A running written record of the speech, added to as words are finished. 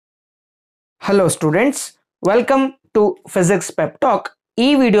Hello students, welcome to Physics Pep Talk. ಈ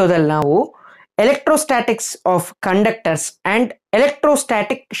ವಿಡಿಯೋದಲ್ಲಿ ನಾವು electrostatics of conductors and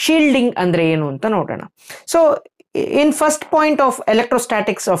electrostatic shielding ಅಂದ್ರೆ ಏನು ಅಂತ ನೋಡೋಣ. So in first point of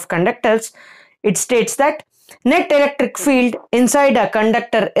electrostatics of conductors, it states that net electric field inside a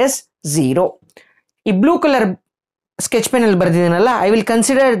conductor is zero. ಈ blue color sketch pen ಅಲ್ಲಿ ಬರೆದಿದ್ದೀನಲ್ಲ, I will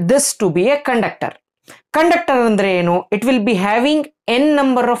consider this to be a conductor. Conductor ಅಂದ್ರೆ ಏನು? It will be having n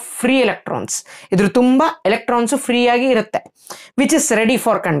number of free electrons. ಇದ್ರ ತುಂಬಾ electrons free ಆಗಿ ಇರುತ್ತೆ, which is ready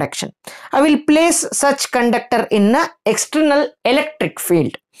for conduction. I will place such conductor in a external electric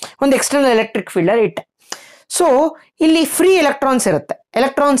field. ಒಂದು external electric field ಅಲ್ಲಿ ಇಟ್ಟೆ. So ಇಲ್ಲಿ free electrons ಇರುತ್ತೆ.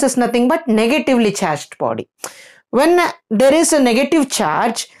 Electrons is nothing but negatively charged body. When there is a negative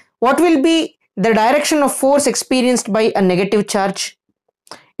charge, what will be the direction of force experienced by a negative charge?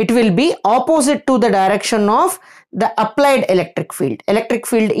 It will be opposite to the direction of the applied electric field. Electric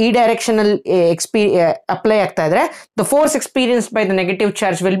field e directional apply ಆಗ್ತಾ ಇದ್ರೆ the force experienced by the negative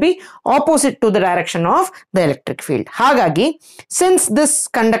charge will be opposite to the direction of the electric field. ಹಾಗಾಗಿ since this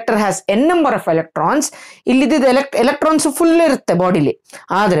conductor has n number of electrons, ಇಲ್ಲಿದ್ದ electrons full ಇರುತ್ತೆ ಬಾಡಿಲಿ,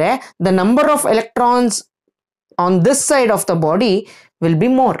 ಆದರೆ the number of electrons on this side of the body will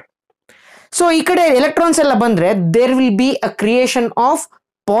be more. So ಈ ಕಡೆ electrons ಎಲ್ಲ ಬಂದ್ರೆ there will be a creation of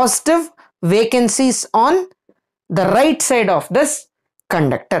positive vacancies on the right side of this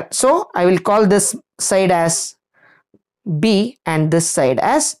conductor. So I will call this side as B and this side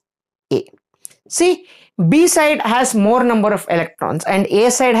as A. See, B side has more number of electrons and A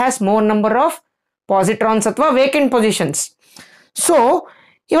side has more number of positrons ಅಥವಾ vacant positions. So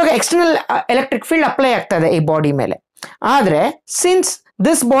ಇವಾಗ external electric field apply ಆಗ್ತದೆ ಈ body ಮೇಲೆ. ಆದರೆ since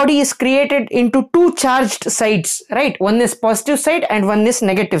this body is created into two charged sides, right? One is positive side and one is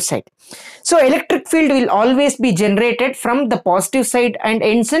negative side. So electric field will always be generated from the positive side and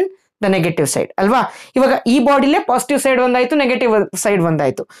ends in the negative side. Alva? Ivaga ee body le positive side ondaitu, negative side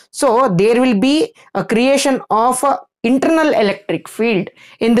ondaitu. So there will be a creation of a internal electric field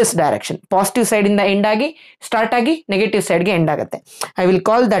in this direction. Positive side in the end agi start agi, negative side ge end agutte. I will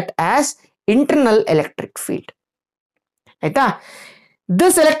call that as internal electric field. Aita?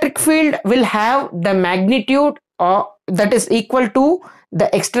 This electric field will have the magnitude that is equal to the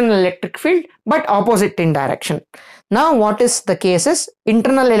external electric field but opposite in direction. Now what is the case is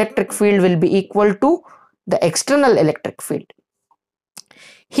internal electric field will be equal to the external electric field.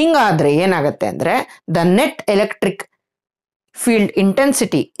 ಹಿಂಗಾದ್ರೆ ಏನಾಗುತ್ತೆ ಅಂದ್ರೆ the net electric field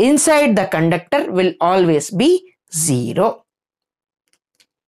intensity inside the conductor will always be zero.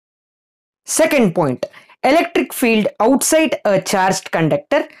 Second point, electric field outside a charged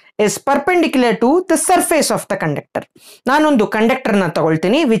conductor is perpendicular to the surface of the conductor. ನಾನೊಂದು conductor ನ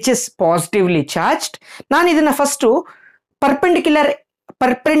ತಗೊಳ್ತೀನಿ which is positively charged. ನಾನು ಇದನ್ನ first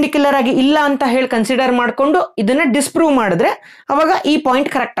perpendicular ಆಗಿ ಇಲ್ಲ ಅಂತ ಹೇಳಿ consider ಮಾಡಿಕೊಂಡು ಇದನ್ನ ಡಿಸ್ಪ್ರೂವ್ ಮಾಡಿದ್ರೆ ಅವಾಗ ಈ ಪಾಯಿಂಟ್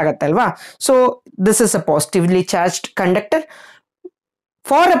ಕರೆಕ್ಟ್ ಆಗುತ್ತೆ ಅಲ್ವಾ. So this is a positively charged conductor.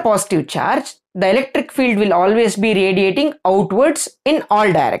 For a positive charge, the electric field will always be radiating outwards in all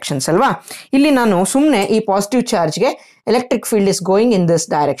directions alva. Illi nanu sumne ee positive charge ge electric field is going in this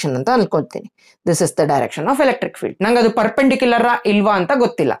direction anta ankoltini. This is the direction of electric field. Nanga adu perpendicular ilva anta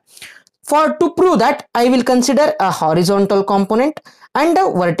gottilla. To prove that, I will consider a horizontal component and a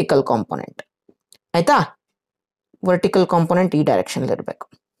vertical component. Aita? Vertical component ee direction li irbeku.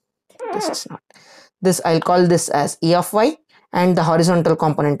 This is not. This I'll call this as E of y and the horizontal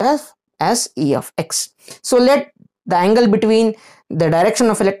component as E of x. So let the angle between the direction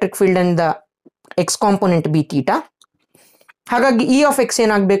of electric field and the x component be theta. Hagagi E of x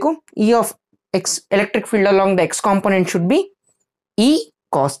enagbeku, E of x electric field along the x component should be E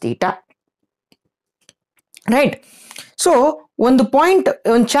cos theta. Right? So one point,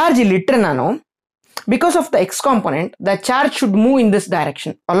 one charge illitre nanu, because of the x component, the charge should move in this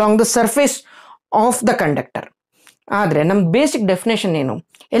direction along the surface of the conductor. ಆದರೆ ನಮ್ಮ basic definition ಏನು,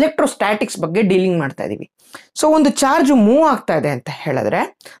 electrostatics ಬಗ್ಗೆ dealing ಮಾಡ್ತಾ ಇದೀವಿ. So ಒಂದು charge move ಆಗ್ತಾ ಇದೆ ಅಂತ ಹೇಳಿದ್ರೆ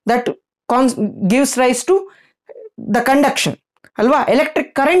that gives raise to the conduction ಅಲ್ವಾ,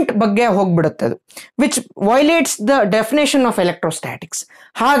 ಎಲೆಕ್ಟ್ರಿಕ್ ಕರೆಂಟ್ ಬಗ್ಗೆ ಹೋಗ್ಬಿಡುತ್ತೆ ಅದು, which violates the definition of electrostatics.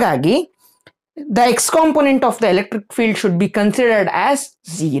 ಹಾಗಾಗಿ the X component of the electric field should be considered as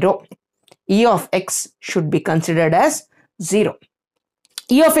zero. E of X should be considered as zero.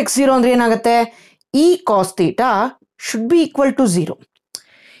 E of X zero ಅಂದ್ರೆ ಏನಾಗುತ್ತೆ, E cos theta should be equal to 0.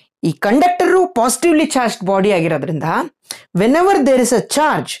 ಈ conductor positively charged body ಆಗಿರೋದ್ರಿಂದ whenever there is a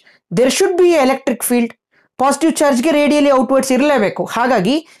charge there should be a electric field. Positive ಚಾರ್ಜ್ಗೆ radially outwards ಇರಲೇಬೇಕು.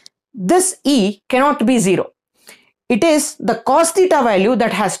 ಹಾಗಾಗಿ this E cannot be 0. It is the cos theta value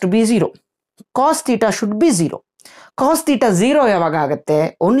that has to be 0. Cos theta should be 0. cos theta 0 ಯಾವಾಗ ಆಗುತ್ತೆ?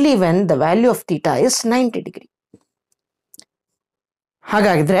 Only when the value of theta is 90 degree.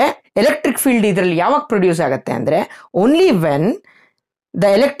 ಹಾಗಾದ್ರೆ electric field ಇದರಲ್ಲಿ ಯಾವಾಗ produce ಆಗುತ್ತೆ ಅಂದ್ರೆ only when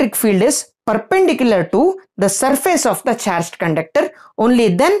the electric field is perpendicular to the surface of the charged conductor, only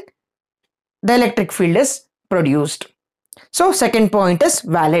then the electric field is produced. So second point is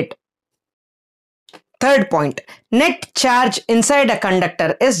valid. Third point, net charge inside a conductor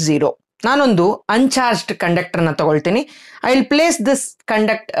is 0. ನಾನೊಂದು uncharged conductor ನ ತಗೊಳ್ತೀನಿ. I will place this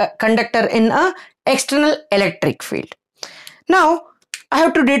conductor in a external electric field. Now I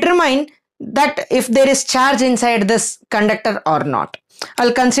have to determine that if there is charge inside this conductor or not.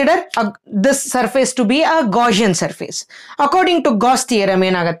 I'll consider this surface to be a Gaussian surface. According to Gauss theorem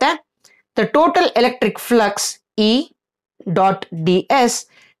ಏನಾಗುತ್ತೆ? The total electric flux E dot ds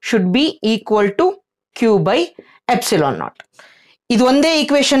should be equal to Q by epsilon naught. ಇದು ಒಂದೇ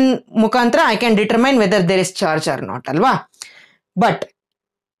equation ಮುಖಾಂತರ I can determine whether there is charge or not ಅಲ್ವಾ? But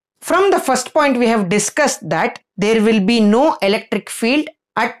from the first point we have discussed that there will be no electric field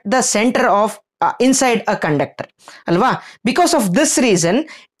at the center of inside a conductor ಅಲ್ವಾ? Because of this reason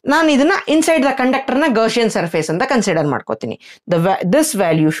ನಾನು ಇದನ್ನ inside the conductor ನ Gaussian surface ಅಂತ consider ಮಾಡ್ಕೋತೀನಿ. This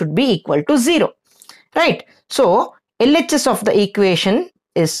value should be equal to 0, right? So LHS of the equation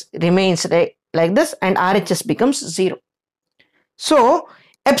remains like this and RHS becomes 0. So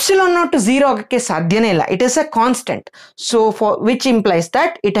epsilon naught to 0 ಆಗಕ್ಕೆ ಸಾಧ್ಯನೇ ಇಲ್ಲ. It is a constant, so for which implies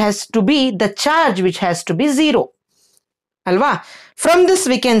that it has to be the charge which has to be 0 alva. From this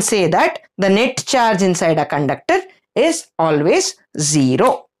we can say that the net charge inside a conductor is always 0.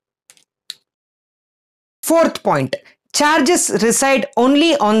 Fourth point, charges reside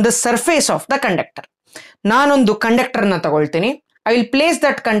only on the surface of the conductor. ನಾನೊಂದು conductor ನ ತಗೊಳ್ತೀನಿ. I will place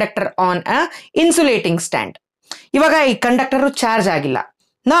that conductor on a insulating stand. ಇವಾಗ ಈ conductor charge ಆಗಿಲ್ಲ.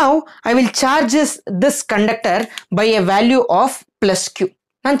 Now I will charge this conductor by a value of plus Q.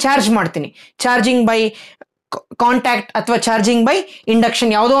 ನಾನು charge ಮಾಡ್ತೀನಿ. Charging by contact ಅಥವಾ charging by induction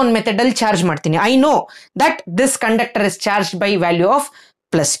ಯಾವುದೋ ಒಂದು ಮೆಥಡ್ ಅಲ್ಲಿ charge ಮಾಡ್ತೀನಿ. I know that this conductor is charge by value of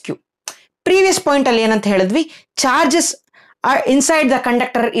plus Q. Previous point ಅಲ್ಲಿ ಏನಂತ ಹೇಳಿದ್ವಿ? Charges inside the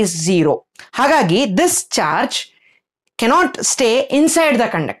conductor is 0. ಹಾಗಾಗಿ this charge cannot stay inside the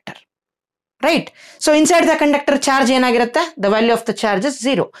conductor, right? So inside the conductor charge ಏನಾಗಿರುತ್ತೆ? The value of the charge is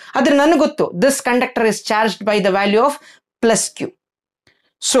 0. ಆದ್ರೆ ನನಗೆ ಗೊತ್ತು this conductor is charged by the value of plus Q.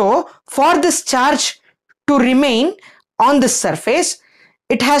 So for this charge to remain on this surface,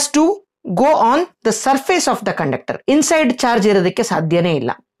 it has to go on the surface of the conductor. Inside charge irodike sadhyane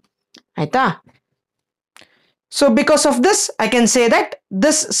illa, aita? So because of this I can say that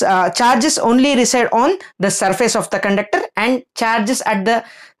this charges only reside on the surface of the conductor and charges at the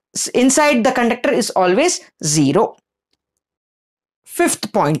inside the conductor is always 0. Fifth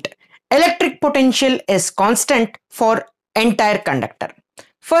point, electric potential is constant for entire conductor.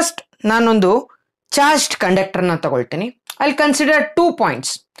 First nanondu charged conductor ನ ತಗೊಳ್ತೀನಿ. I'll consider 2 points.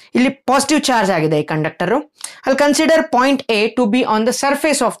 ಇಲ್ಲಿ positive charge ಆಗಿದೆ ಈ conductor. I'll consider point A to be on the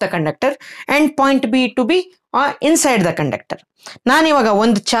surface of the conductor and point B to be inside the conductor. ನಾನು ಇವಾಗ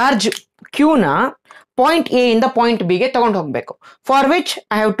ಒಂದು charge Q ನ point A ಇಂದ ಪಾಯಿಂಟ್ B ಗೆ ತಗೊಂಡು ಹೋಗಬೇಕು. For which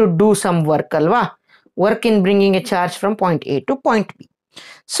I have to do some work ಅಲ್ವಾ? Work in bringing a charge from point A to point B.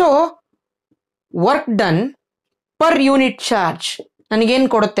 So work done per unit charge ನನಗೇನು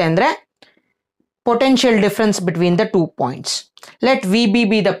ಕೊಡುತ್ತೆ ಅಂದ್ರೆ potential difference between the 2 points. Let VB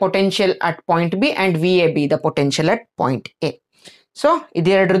be the potential at point B and VA be the potential at point A. So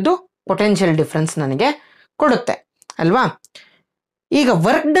ಇದೆರಡರದ್ದು potential difference ನನಗೆ ಕೊಡುತ್ತೆ ಅಲ್ವಾ? ಈಗ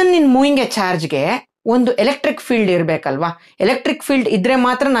work done in moving A ಚಾರ್ಜ್ಗೆ ಒಂದು electric field ಇರಬೇಕಲ್ವಾ? Electric field ಇದ್ರೆ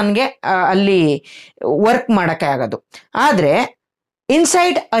ಮಾತ್ರ ನನಗೆ ಅಲ್ಲಿ ವರ್ಕ್ ಮಾಡೋಕ್ಕೆ ಆಗೋದು. ಆದರೆ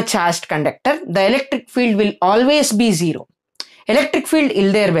inside a charged conductor the electric field will always B 0. Electric field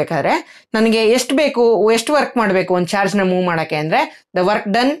ಇಲ್ಲದೆ ಇರಬೇಕಾದ್ರೆ ನನಗೆ ಎಷ್ಟು ವರ್ಕ್ ಮಾಡಬೇಕು ಒಂದು ಚಾರ್ಜ್ನ ಮೂವ್ ಮಾಡೋಕ್ಕೆ ಅಂದರೆ the work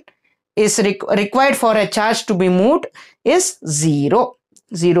done is required for A charge to B moved is 0.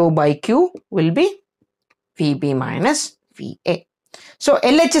 0 by Q will be VB minus VA. So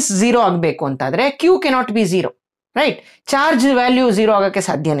LHS 0 ಆಗಬೇಕು ಅಂತಾದರೆ Q cannot be 0, right? Charge value 0 ಆಗೋಕ್ಕೆ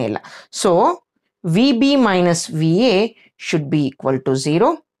ಸಾಧ್ಯನೇ ಇಲ್ಲ. So VB minus VA should be equal to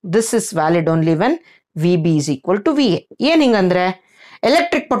 0. This is valid only when VB is equal to VA. ಏನು ಹಿಂಗಂದ್ರೆ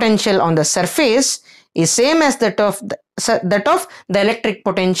electric potential on the surface is same as that of the electric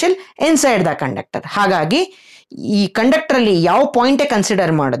potential inside the conductor. ಹಾಗಾಗಿ ಈ conductor ಅಲ್ಲಿ ಯಾವ point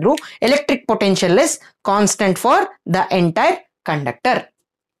consider ಮಾಡಿದ್ರು electric potential is constant for the entire conductor.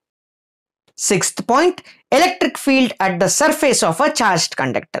 Sixth point, electric field at the surface of a charged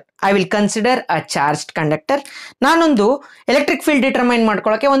conductor. I will consider a charged conductor. ನಾನೊಂದು electric field determine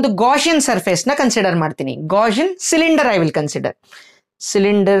ಮಾಡ್ಕೊಳ್ಳೋಕೆ ಒಂದು Gaussian surface ನ consider ಮಾಡ್ತೀನಿ. Gaussian cylinder I will consider.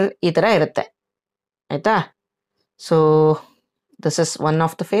 Cylinder ಈ ತರ ಇರುತ್ತೆ ಆಯ್ತಾ. So this is one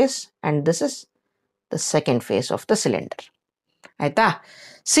of the face and this is the second face of the cylinder ಆಯ್ತಾ.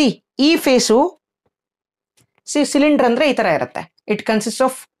 See ಈ ಫೇಸು cylinder ಅಂದ್ರೆ ಈ ತರ ಇರುತ್ತೆ. It consists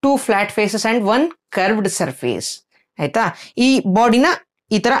of two flat faces and one curved surface ಆಯ್ತಾ. ಈ ಬಾಡಿನ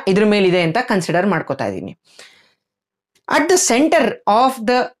ಈ ತರ ಇದ್ರ ಮೇಲಿದೆ ಅಂತ ಕನ್ಸಿಡರ್ ಮಾಡ್ಕೋತಾ ಇದ್ದೀನಿ. At the center of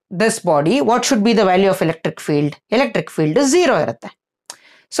this body what should be the value of electric field? Electric field 0 ಇರುತ್ತೆ.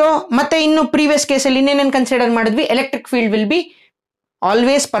 ಸೊ ಮತ್ತೆ ಇನ್ನು ಪ್ರೀವಿಯಸ್ ಕೇಸಲ್ಲಿ ಇನ್ನೇನೇನು ಕನ್ಸಿಡರ್ ಮಾಡಿದ್ವಿ, electric field will be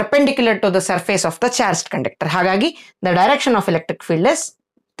always perpendicular to the surface of the charged conductor. ಹಾಗಾಗಿ the direction of electric field is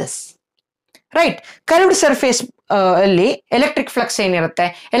this. Right. Curved surface ಅಲ್ಲಿ electric flux ಏನಿರುತ್ತೆ,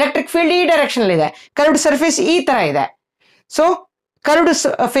 electric field ಈ direction ಅಲ್ಲಿ ಇದೆ, curved surface ಈ ತರ ಇದೆ. So curved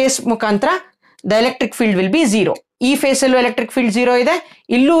face ಮುಖಾಂತರ the electric field will be 0. ಈ ಫೇಸ್ ಅಲ್ಲೂ electric field 0 ಇದೆ,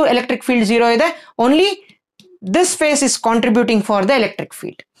 ಇಲ್ಲೂ electric field 0 ಇದೆ. Only this face is contributing for the electric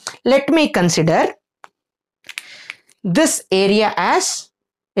field. Let me consider this area as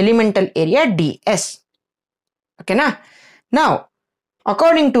elemental area ds. Okay na? Now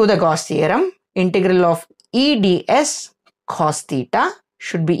according to the Gauss theorem, integral of E ds cos theta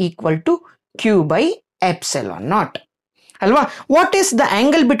should be equal to q by epsilon naught. Alva, what is the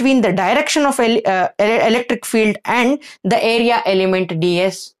angle between the direction of electric field and the area element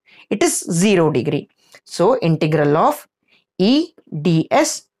ds? It is 0 degree. So integral of E ds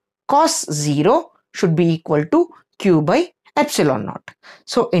cos 0 should be equal to q by epsilon naught.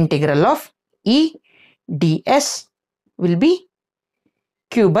 So integral of E ds will be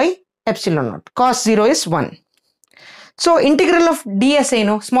q by epsilon naught. Cos 0 is 1. So integral of ds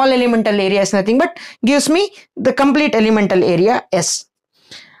ಏನು, small elemental area is nothing but gives me the complete elemental area S.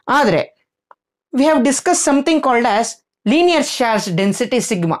 ಆದರೆ we have discussed something called as linear charge density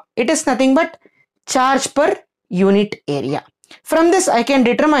sigma. It is nothing but charge per unit area. From this I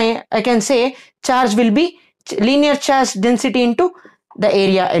can say charge will be linear charge density into the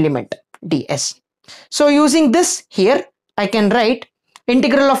area element ds. So using this here I can write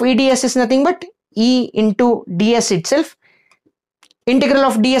integral of EDS is nothing but E into ds itself. Integral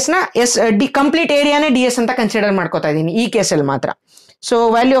of ds na s complete area ne ds anta consider ಮಾಡ್ಕೋತಾ ಇದೀನಿ ಈ ಕೇಸಲ್ಲಿ ಮಾತ್ರ. So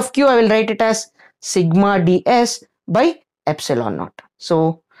value of q I will write it as sigma ds by epsilon naught. So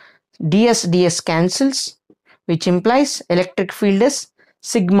ds cancels, which implies electric field is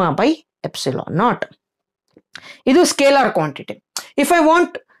sigma by epsilon naught. Idu scalar quantity. If I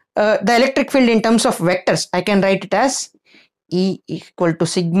want the electric field in terms of vectors, I can write it as E equal to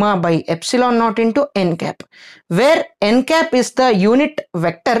sigma by epsilon naught into n cap, where n cap is the unit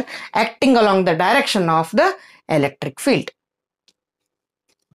vector acting along the direction of the electric field.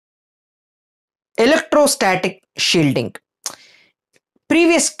 Electrostatic shielding.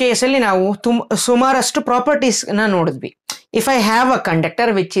 Previous case ಅಲ್ಲಿ ನಾವು ಸುಮಾರಷ್ಟು properties ನ ನೋಡಿದ್ವಿ. If I have a conductor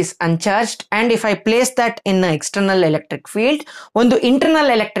which is uncharged and if I place that in an external electric field, ಒಂದು internal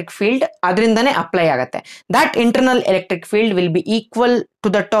electric field ಅದರಿಂದನೇ apply ಆಗುತ್ತೆ. That internal electric field will be equal to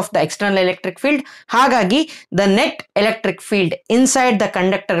that of the external electric field. ಹಾಗಾಗಿ the net electric field inside the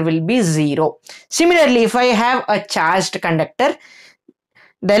conductor will be 0. Similarly, if I have a charged conductor,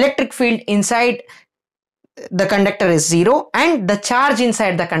 the electric field inside the conductor is 0 and the charge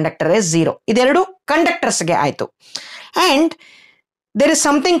inside the conductor is 0. ಇದೆರಡು ಕಂಡಕ್ಟರ್ಸ್ಗೆ ಆಯ್ತು. And there is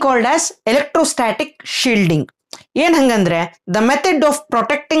something called as electrostatic shielding. ಏನ್ ಹಂಗಂದ್ರೆ the method of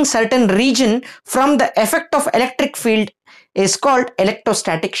protecting certain region from the effect of electric field is called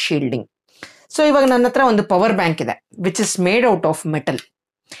electrostatic shielding. So ಇವಾಗ ನನ್ನ ಹತ್ರ ಒಂದು power bank ಇದೆ which is made out of metal.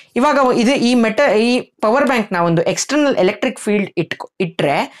 ಇವಾಗ ಇದು ಈ ಪವರ್ ಬ್ಯಾಂಕ್ ನ ಒಂದು ಎಕ್ಸ್ಟರ್ನಲ್ ಎಲೆಕ್ಟ್ರಿಕ್ ಫೀಲ್ಡ್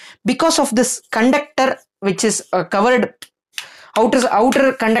ಇಟ್ರೆ because of this conductor which is covered outer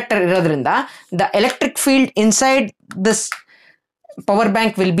conductor ಇರೋದ್ರಿಂದ the electric field inside this power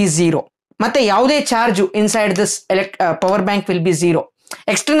bank will be 0. ಮತ್ತೆ ಯಾವುದೇ charge inside this power bank will be 0.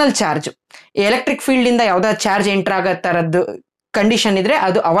 External charge electric field ಇಂದ ಯಾವ್ದಾದ್ರು charge enter ಆಗೋ ತರದ್ದು condition ಇದ್ರೆ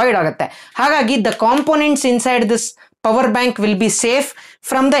ಅದು avoid ಆಗುತ್ತೆ. ಹಾಗಾಗಿ the components inside this power bank will be safe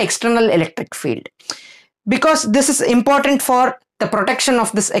from the external electric field. Because this is important for the protection of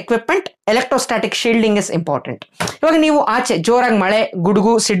this equipment, electrostatic shielding is important. ಇವಾಗ ನೀವು ಆಚೆ ಜೋರಾಗಿ ಮಳೆ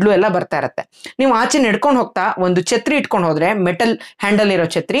ಗುಡುಗು ಸಿಡ್ಲು ಎಲ್ಲ ಬರ್ತಾ ಇರುತ್ತೆ, ನೀವು ಆಚೆ ನಡ್ಕೊಂಡು ಹೋಗ್ತಾ ಒಂದು ಛತ್ರಿ ಇಟ್ಕೊಂಡು ಹೋದ್ರೆ, ಮೆಟಲ್ ಹ್ಯಾಂಡಲ್ ಇರೋ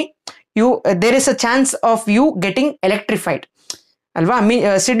ಛತ್ರಿ, there is a chance of you getting electrified ಅಲ್ವಾ,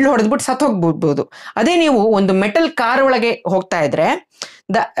 ಸಿಡ್ಲು ಹೊಡೆದ್ಬಿಟ್ಟು ಸತ್ ಹೋಗ್ಬೋದು. ಅದೇ ನೀವು ಒಂದು ಮೆಟಲ್ ಕಾರ್ ಒಳಗೆ ಹೋಗ್ತಾ ಇದ್ರೆ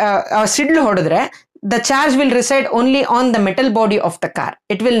ಸಿಡ್ಲು ಹೊಡೆದ್ರೆ the charge will reside only on the metal body of the car.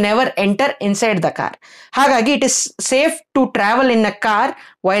 It will never enter inside the car. ಹಾಗಾಗಿ it is safe to travel in a car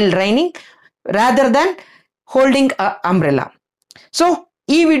while raining rather than holding a umbrella. So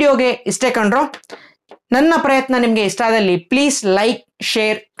ಈ ವಿಡಿಯೋಗೆ ಇಷ್ಟೇ ಕಣ್ರೋ. ನನ್ನ ಪ್ರಯತ್ನ ನಿಮಗೆ ಇಷ್ಟ ಆದಲ್ಲಿ please like,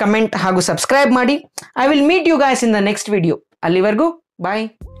 share, comment ಹಾಗೂ ಸಬ್ಸ್ಕ್ರೈಬ್ ಮಾಡಿ. I will meet you guys in the next video. ಅಲ್ಲಿವರೆಗೂ ಬಾಯ್.